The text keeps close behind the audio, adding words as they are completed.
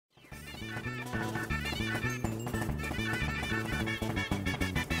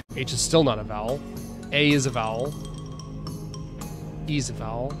H is still not a vowel. A is a vowel. E is a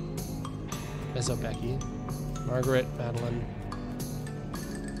vowel. Mezzo Becky. Margaret, Madeline.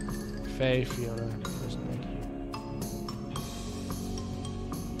 Faye, Fiona, Kristen, Becky.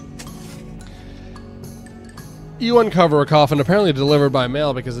 You uncover a coffin apparently delivered by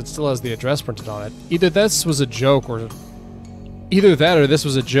mail because it still has the address printed on it. Either this was a joke or... Either that or this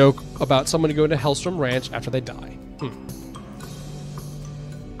was a joke about someone going to Hellstrom Ranch after they die.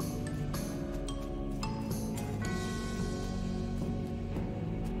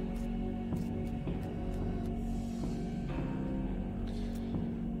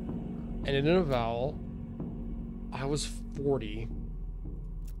 And in a vowel, I was 40.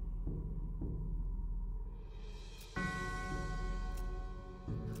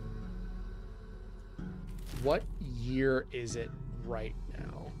 What year is it right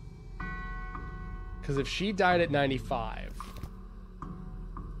now? Because if she died at 95...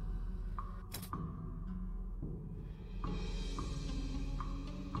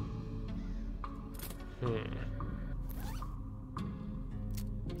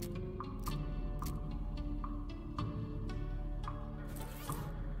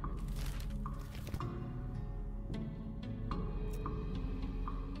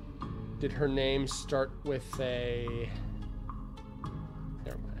 Did her name start with a...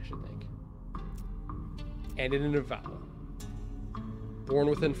 Never mind, I should think. Ended in a vowel. Born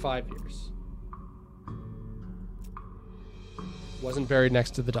within 5 years. Wasn't buried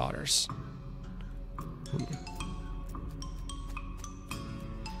next to the daughters.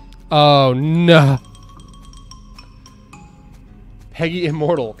 Oh, no. Peggy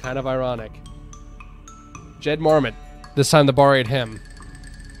Immortal, kind of ironic. Jed Marmot. This time the bar ate him.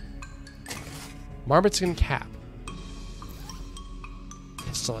 Marmot skin cap.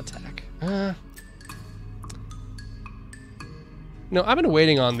 Pistol attack. No, I've been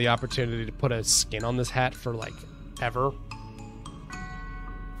waiting on the opportunity to put a skin on this hat for, like, ever.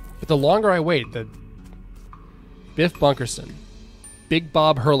 But the longer I wait, the... Biff Bunkerson. Big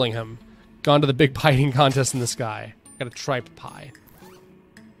Bob Hurlingham. Gone to the big piting contest in the sky. Got a tripe pie.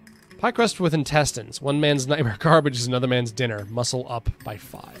 Pie crust with intestines. One man's nightmare garbage is another man's dinner. Muscle up by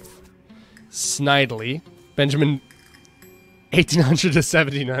 5. Snidely. Benjamin 1800 to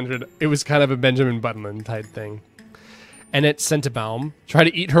 1700. It was kind of a Benjamin Button type thing. Annette Centenbaum. Try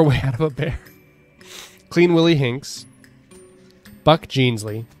to eat her way out of a bear. Clean Willie Hinks. Buck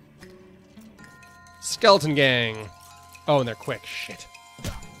Jeansley. Skeleton Gang. Oh, and they're quick. Shit.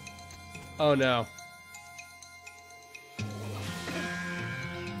 Oh, no.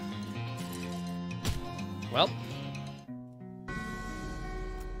 Well.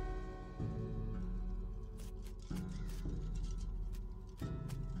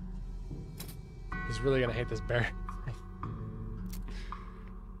 He's really gonna hate this bear.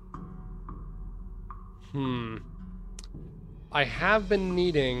 I have been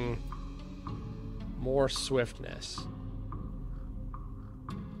needing more swiftness.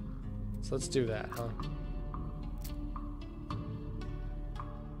 So let's do that, huh?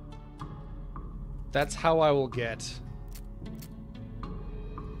 That's how I will get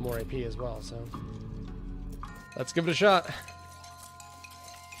more AP as well, so let's give it a shot.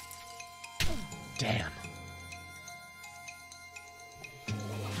 Damn.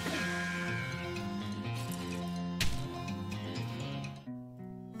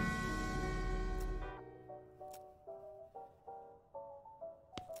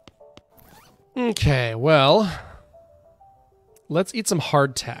 Okay, well, let's eat some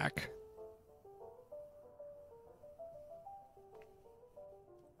hardtack.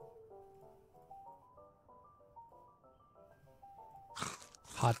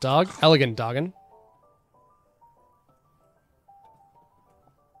 Hot dog, elegant doggin.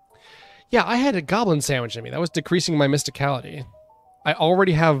 Yeah, I had a goblin sandwich in me. That was decreasing my mysticality. I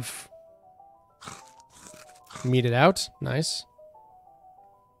already have meted out. Nice.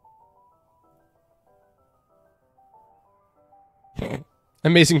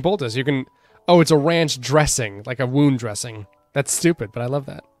 Amazing poultice. You can... Oh, it's a ranch dressing. Like a wound dressing. That's stupid, but I love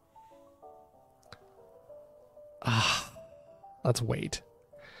that. Ah. Let's wait.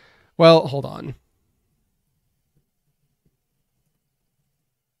 Well, hold on.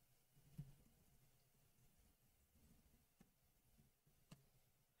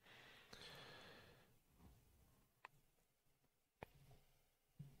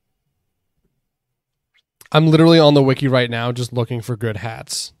 I'm literally on the wiki right now just looking for good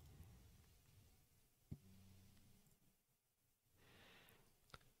hats.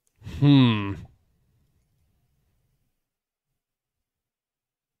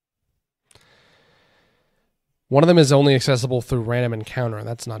 One of them is only accessible through random encounter.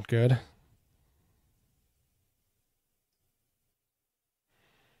 That's not good.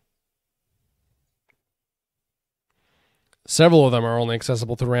 Several of them are only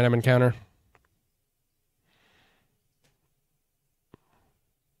accessible through random encounter.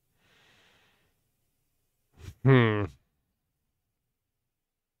 Hmm.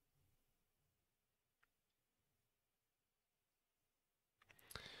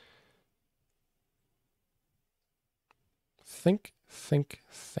 Think.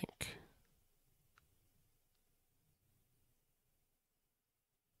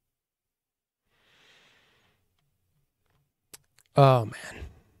 Oh, man.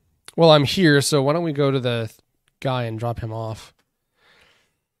 Well, I'm here, so why don't we go to the guy and drop him off?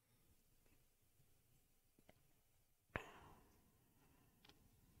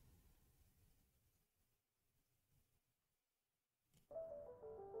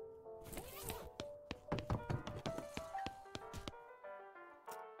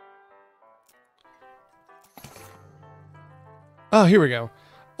 Oh, here we go.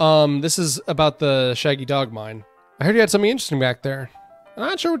 This is about the Shaggy Dog mine. I heard you had something interesting back there. I'm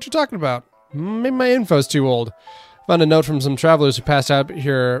not sure what you're talking about. Maybe my info's too old. Found a note from some travelers who passed out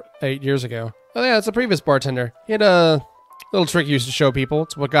here 8 years ago. Oh yeah, it's a previous bartender. He had a little trick he used to show people.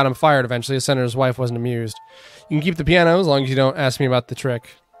 It's what got him fired eventually. The senator's wife wasn't amused. You can keep the piano as long as you don't ask me about the trick.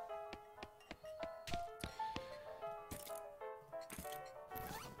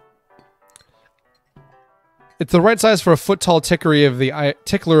 It's the right size for a foot-tall tickler of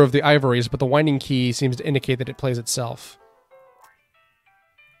the ivories, but the winding key seems to indicate that it plays itself.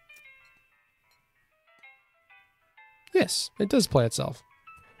 Yes, it does play itself.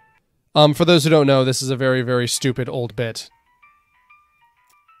 For those who don't know, this is a very, very stupid old bit.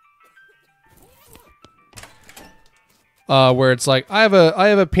 Where it's like, I have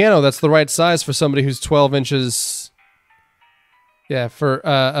a piano that's the right size for somebody who's 12 inches. Yeah, for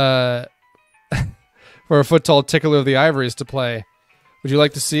for a foot-tall tickler of the ivories to play. Would you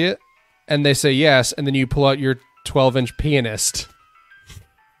like to see it? And they say yes, and then you pull out your 12-inch pianist.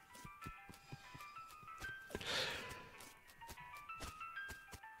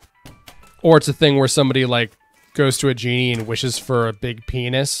 Or it's a thing where somebody, like, goes to a genie and wishes for a big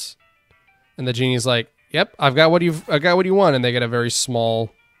penis. And the genie's like, yep, I got what you want. And they get a very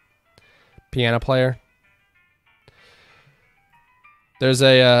small piano player. There's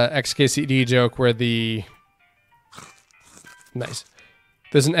a XKCD joke where the... Nice.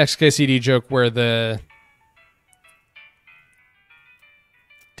 There's an XKCD joke where the...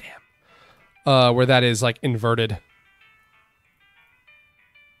 Damn. Where that is, like, inverted.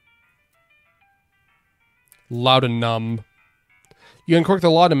 Laudanum. You uncork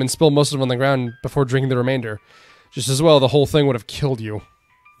the laudanum and spill most of it on the ground before drinking the remainder. Just as well, the whole thing would have killed you.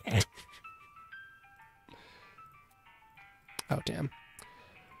 Oh, damn.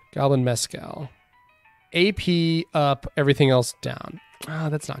 Goblin Mezcal. AP up, everything else down. Ah,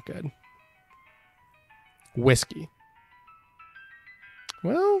 that's not good. Whiskey.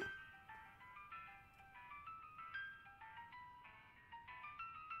 Well...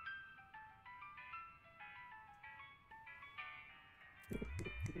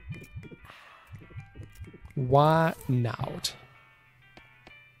 why not?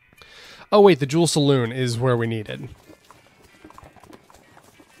 Oh, wait, the Jewel Saloon is where we needed.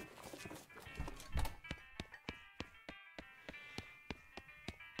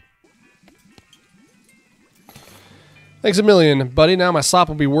 Thanks a million, buddy. Now my slop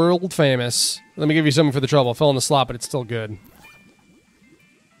will be world famous. Let me give you something for the trouble. I fell in the slop, but it's still good.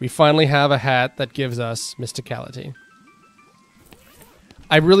 We finally have a hat that gives us mysticality.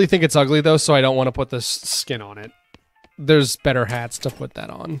 I really think it's ugly, though, so I don't want to put this skin on it. There's better hats to put that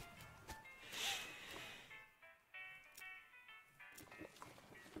on.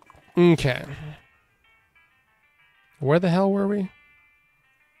 Okay. Where the hell were we?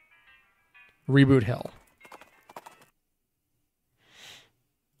 Reboot Hill.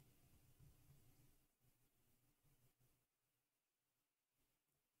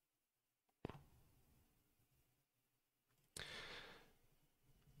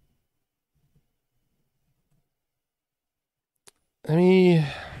 I mean,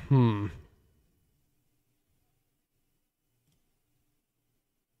 I'm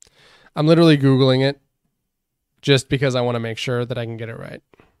literally Googling it just because I want to make sure that I can get it right.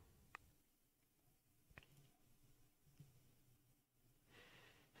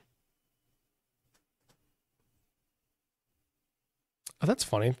 Oh, that's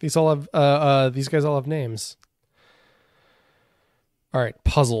funny. These all have these guys all have names. All right,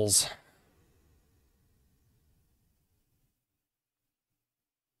 puzzles.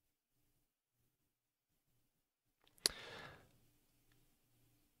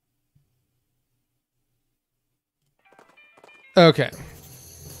 Okay.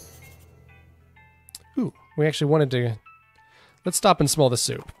 Ooh, we actually wanted to... Let's stop and smell the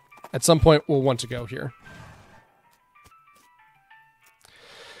soup. At some point, we'll want to go here.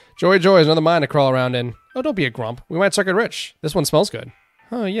 Joy, joy, is another mine to crawl around in. Oh, don't be a grump. We might circuit rich. This one smells good.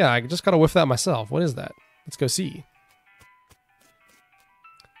 Oh, yeah, I just gotta whiff that myself. What is that? Let's go see.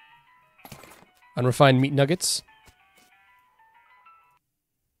 Unrefined meat nuggets.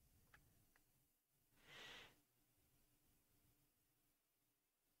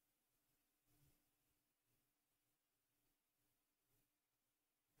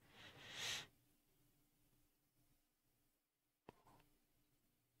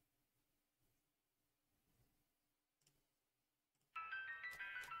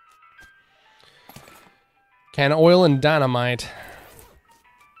 Can of oil and dynamite.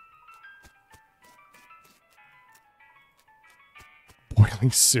 Boiling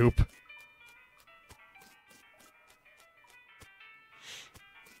soup.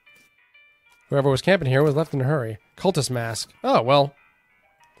 Whoever was camping here was left in a hurry. Cultist mask. Oh, well.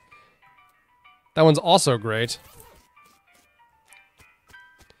 That one's also great.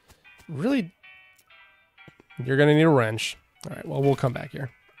 Really? You're gonna need a wrench. Alright, well, we'll come back here.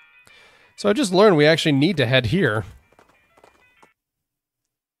 So I just learned we actually need to head here.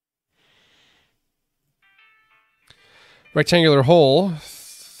 Rectangular hole,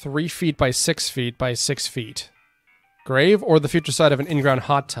 3 feet by 6 feet by 6 feet. Grave or the future side of an in-ground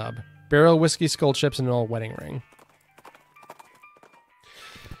hot tub. Barrel, whiskey, skull chips, and an old wedding ring.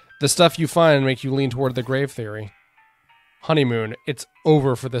 The stuff you find make you lean toward the grave theory. Honeymoon, it's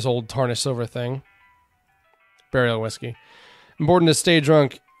over for this old tarnished silver thing. Burial whiskey. Important to stay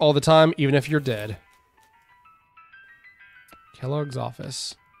drunk all the time, even if you're dead. Kellogg's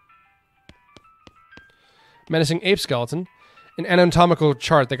office. Menacing ape skeleton. An anatomical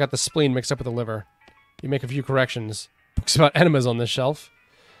chart that got the spleen mixed up with the liver. You make a few corrections. Books about enemas on this shelf.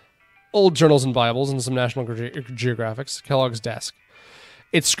 Old journals and Bibles and some National Geographics. Kellogg's desk.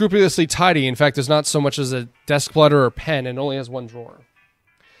 It's scrupulously tidy. In fact, there's not so much as a desk plotter or pen, and only has one drawer.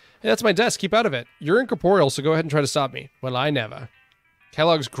 Hey, that's my desk. Keep out of it. You're incorporeal, so go ahead and try to stop me. Well, I never.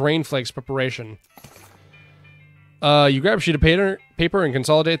 Kellogg's Grain Flakes preparation. You grab a sheet of paper and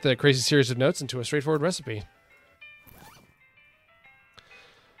consolidate the crazy series of notes into a straightforward recipe.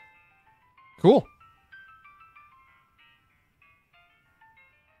 Cool.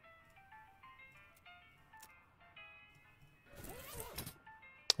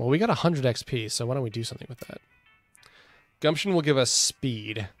 Well, we got 100 XP, so why don't we do something with that? Gumption will give us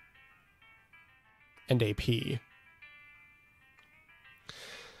speed. And AP.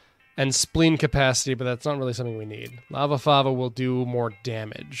 And spleen capacity, but that's not really something we need. Lava Fava will do more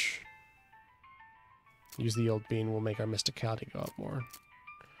damage. Use the old bean will make our mysticality go up more.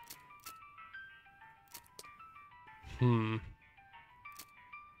 Hmm.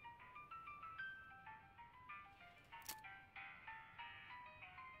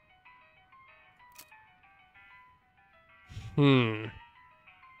 Hmm.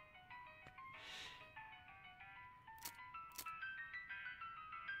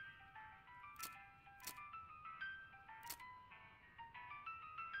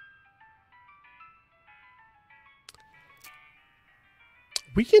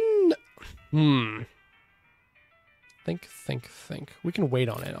 We can... Think. We can wait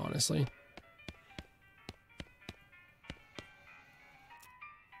on it, honestly.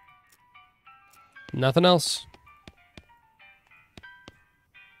 Nothing else.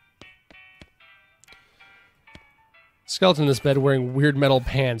 Skeleton in this bed wearing weird metal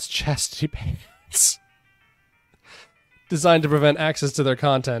pants. Chastity pants. Designed to prevent access to their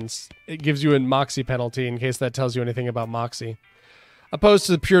contents. It gives you a moxie penalty in case that tells you anything about moxie. Opposed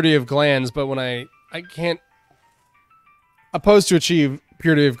to the purity of glands, but when I can't... Opposed to achieve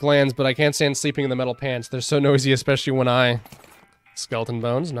purity of glands, but I can't stand sleeping in the metal pants. They're so noisy, especially when I... Skeleton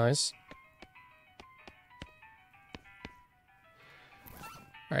bones, nice.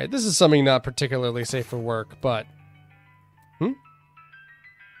 Alright, this is something not particularly safe for work, but...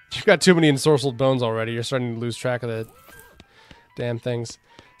 You've got too many ensorcelled bones already. You're starting to lose track of the damn things.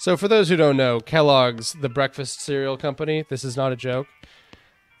 So for those who don't know, Kellogg's, the breakfast cereal company, this is not a joke,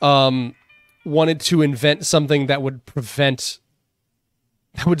 wanted to invent something that would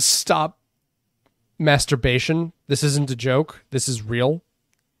stop masturbation. This isn't a joke. This is real.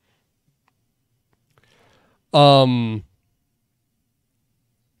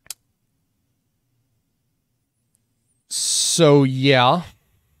 So yeah.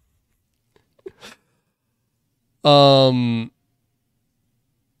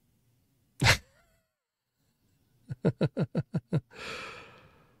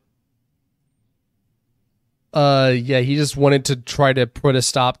 Yeah, he just wanted to try to put a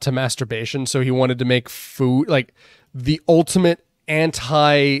stop to masturbation, so he wanted to make food, like, the ultimate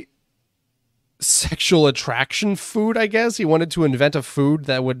anti-sexual attraction food, I guess. He wanted to invent a food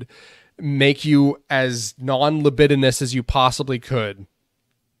that would make you as non-libidinous as you possibly could.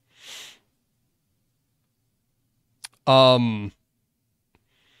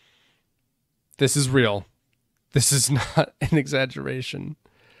 This is real. This is not an exaggeration.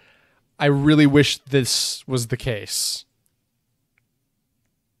 I really wish this was the case.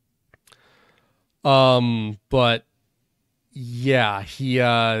 But yeah, he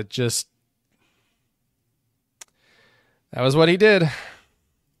just, that was what he did.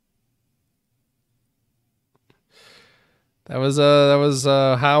 That was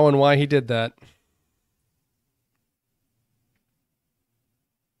how and why he did that.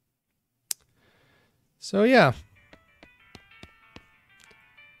 So yeah.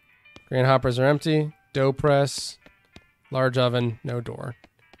 Grain hoppers are empty. Dough press. Large oven. No door.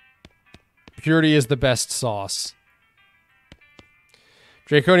 Purity is the best sauce.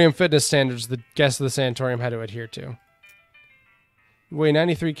 Draconian fitness standards the guests of the sanatorium had to adhere to. You weigh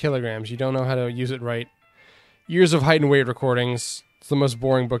 93 kilograms. You don't know how to use it right. Years of height and weight recordings. It's the most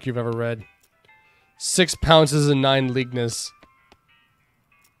boring book you've ever read. 6 pounds and 9 lignas.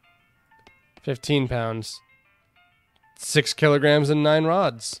 15 pounds. 6 kilograms and 9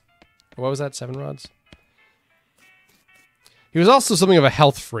 rods. What was that? 7 rods? He was also something of a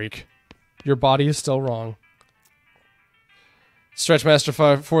health freak. Your body is still wrong.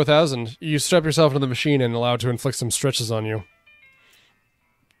 Stretchmaster 4000. You strap yourself into the machine and allow it to inflict some stretches on you.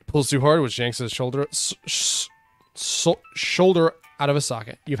 Pulls too hard, which yanks his shoulder out of his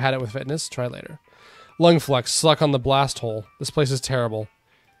socket. You've had it with fitness. Try later. Lung flex. Suck on the blast hole. This place is terrible.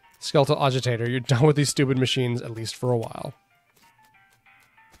 Skeletal agitator. You're done with these stupid machines, at least for a while.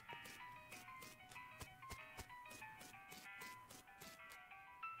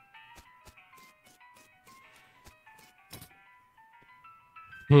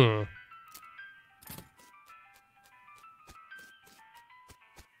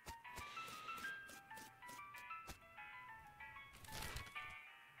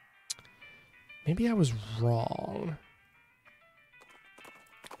 Maybe I was wrong.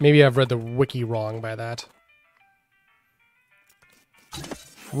 Maybe I've read the wiki wrong by that.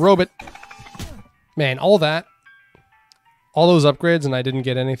 Robot. Man, all that. All those upgrades and I didn't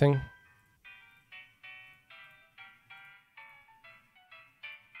get anything.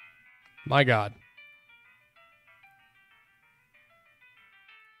 My God.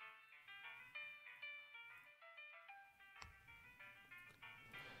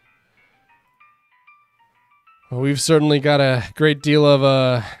 Well, we've certainly got a great deal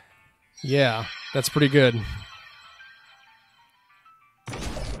of, yeah, that's pretty good.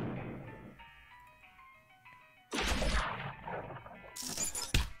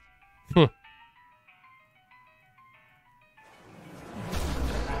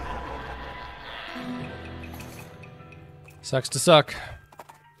 Sucks to suck.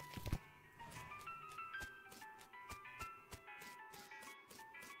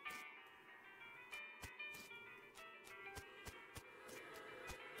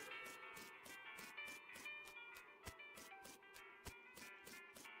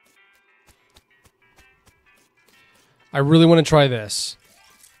 I really want to try this.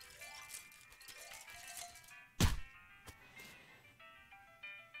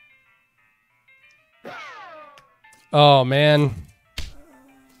 Oh, man.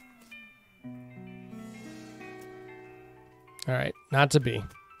 All right, not to be.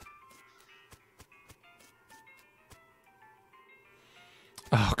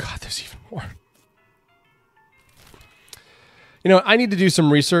 Oh, God, there's even more. You know, I need to do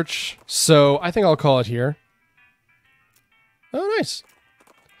some research, so I think I'll call it here. Oh, nice.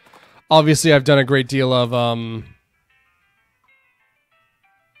 Obviously, I've done a great deal of,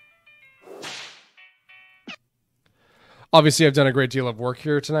 Obviously, I've done a great deal of work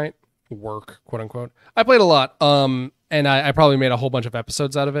here tonight. Work, quote unquote. I played a lot, and I probably made a whole bunch of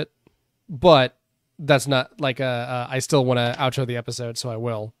episodes out of it. But that's not like I still want to outro the episode, so I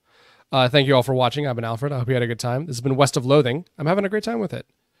will. Thank you all for watching. I've been Alfred. I hope you had a good time. This has been West of Loathing. I'm having a great time with it.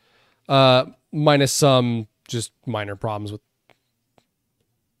 Minus some just minor problems with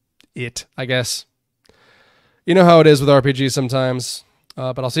it, I guess. You know how it is with RPGs sometimes.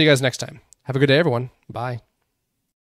 But I'll see you guys next time. Have a good day, everyone. Bye.